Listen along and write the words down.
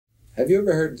Have you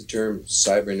ever heard the term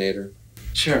Cybernator?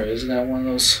 Sure, isn't that one of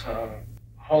those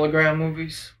hologram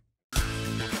movies?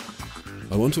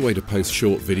 I want a way to post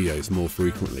short videos more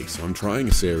frequently, so I'm trying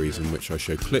a series in which I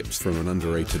show clips from an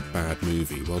underrated bad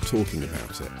movie while talking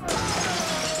about it.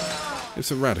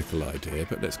 It's a radical idea,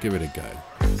 but let's give it a go.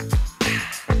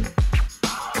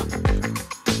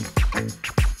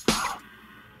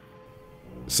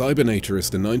 Cybernator is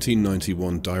the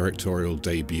 1991 directorial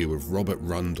debut of Robert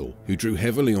Rundle, who drew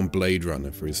heavily on Blade Runner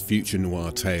for his future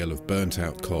noir tale of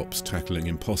burnt-out cops tackling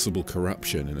impossible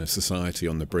corruption in a society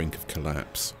on the brink of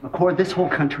collapse. McCord, this whole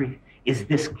country is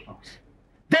this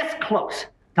close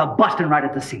to busting right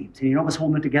at the seams. And you know what's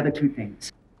holding it together? Two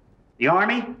things. The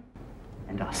Army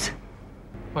and us.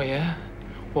 Oh yeah?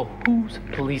 Well, who's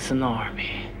policing the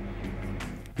Army?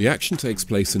 The action takes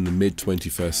place in the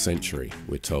mid-21st century,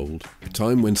 we're told, a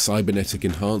time when cybernetic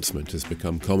enhancement has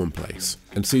become commonplace,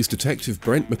 and sees Detective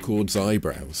Brent McCord's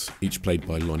eyebrows, each played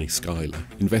by Lonnie Schuyler,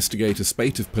 investigate a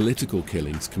spate of political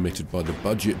killings committed by the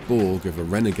budget Borg of a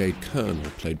renegade colonel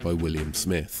played by William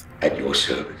Smith. At your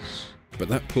service. But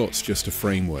that plot's just a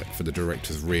framework for the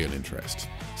director's real interest: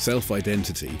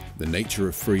 self-identity, the nature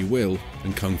of free will,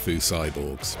 and kung fu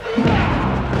cyborgs.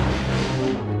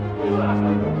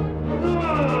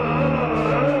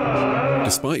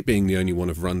 Despite being the only one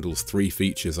of Rundle's 3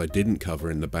 features I didn't cover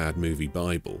in the Bad Movie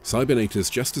Bible, Cybernator's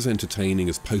just as entertaining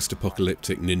as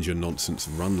post-apocalyptic ninja nonsense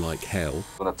Run Like Hell.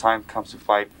 When the time comes to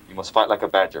fight, you must fight like a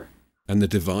badger. And The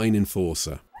Divine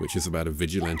Enforcer, which is about a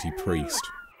vigilante priest.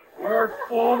 Our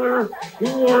Father,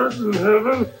 who art in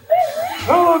heaven,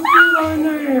 hallowed be thy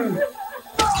name.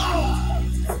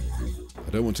 I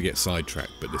don't want to get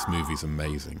sidetracked, but this movie's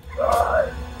amazing.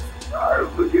 I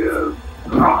forgive.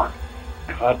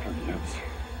 God forgives,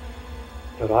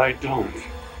 but I don't.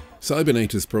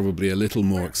 Cybernator's probably a little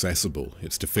more accessible,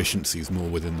 its deficiencies more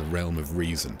within the realm of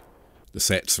reason. The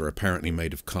sets are apparently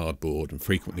made of cardboard and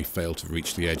frequently fail to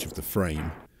reach the edge of the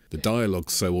frame. The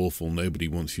dialogue's so awful nobody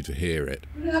wants you to hear it.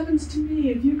 What happens to me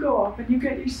if you go off and you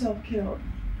get yourself killed?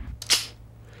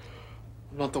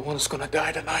 I'm not the one that's gonna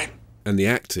die tonight. And the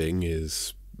acting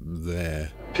is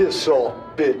there. Piss off,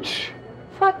 bitch.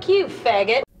 Fuck you,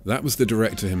 faggot. That was the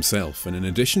director himself, and in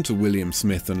addition to William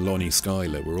Smith and Lonnie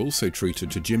Schuyler, we're also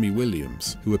treated to Jimmy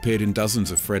Williams, who appeared in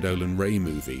dozens of Fred Olen Ray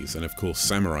movies, and of course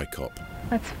Samurai Cop.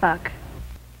 Let's fuck.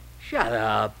 Shut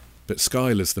up. But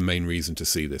Schuyler's the main reason to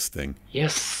see this thing.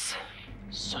 Yes,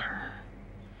 sir.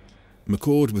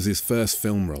 McCord was his first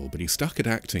film role, but he stuck at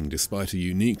acting despite a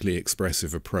uniquely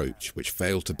expressive approach, which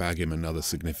failed to bag him another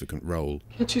significant role.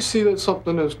 Can't you see that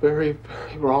something is very,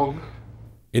 very wrong?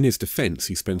 In his defence,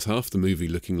 he spends half the movie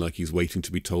looking like he's waiting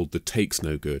to be told the take's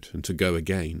no good and to go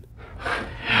again.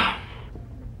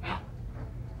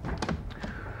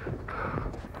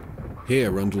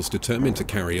 Here, Rundle's determined to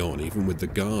carry on, even with the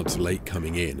guards late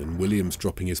coming in and Williams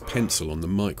dropping his pencil on the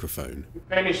microphone.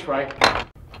 Finished, right?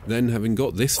 Then, having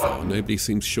got this far, nobody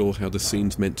seems sure how the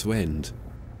scene's meant to end.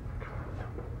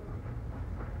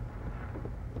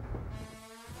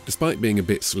 Despite being a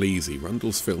bit sleazy,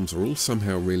 Rundle's films are all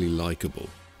somehow really likeable.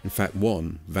 In fact,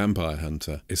 one, Vampire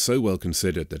Hunter, is so well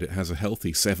considered that it has a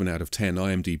healthy 7 out of 10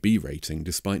 IMDb rating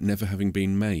despite never having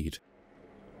been made.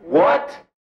 What?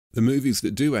 The movies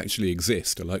that do actually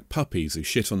exist are like puppies who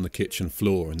shit on the kitchen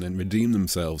floor and then redeem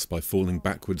themselves by falling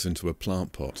backwards into a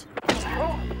plant pot.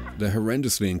 They're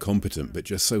horrendously incompetent, but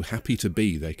just so happy to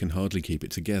be they can hardly keep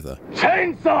it together.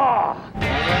 Chainsaw!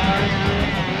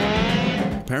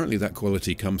 Apparently that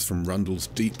quality comes from Rundle's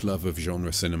deep love of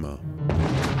genre cinema.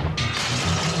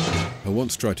 I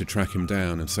once tried to track him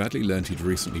down and sadly learnt he'd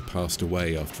recently passed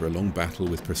away after a long battle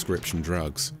with prescription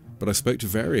drugs. But I spoke to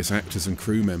various actors and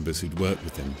crew members who'd worked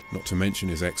with him, not to mention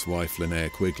his ex-wife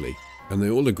Linnea Quigley, and they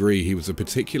all agree he was a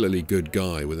particularly good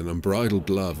guy with an unbridled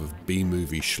love of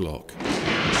B-movie schlock.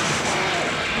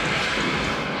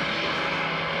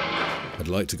 I'd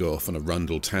like to go off on a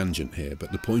Rundle tangent here,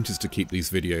 but the point is to keep these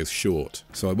videos short,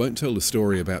 so I won't tell the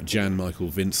story about Jan Michael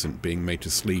Vincent being made to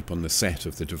sleep on the set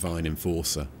of The Divine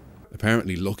Enforcer.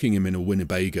 Apparently locking him in a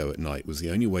Winnebago at night was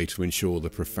the only way to ensure the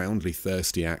profoundly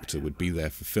thirsty actor would be there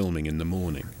for filming in the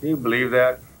morning. Can you believe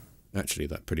that? Actually,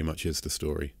 that pretty much is the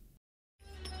story.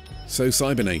 So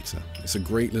Cybernator, it's a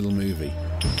great little movie.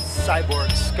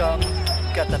 Cyborg scum,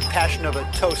 got the passion of a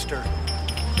toaster.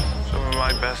 Some of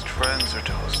my best friends are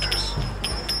toasters.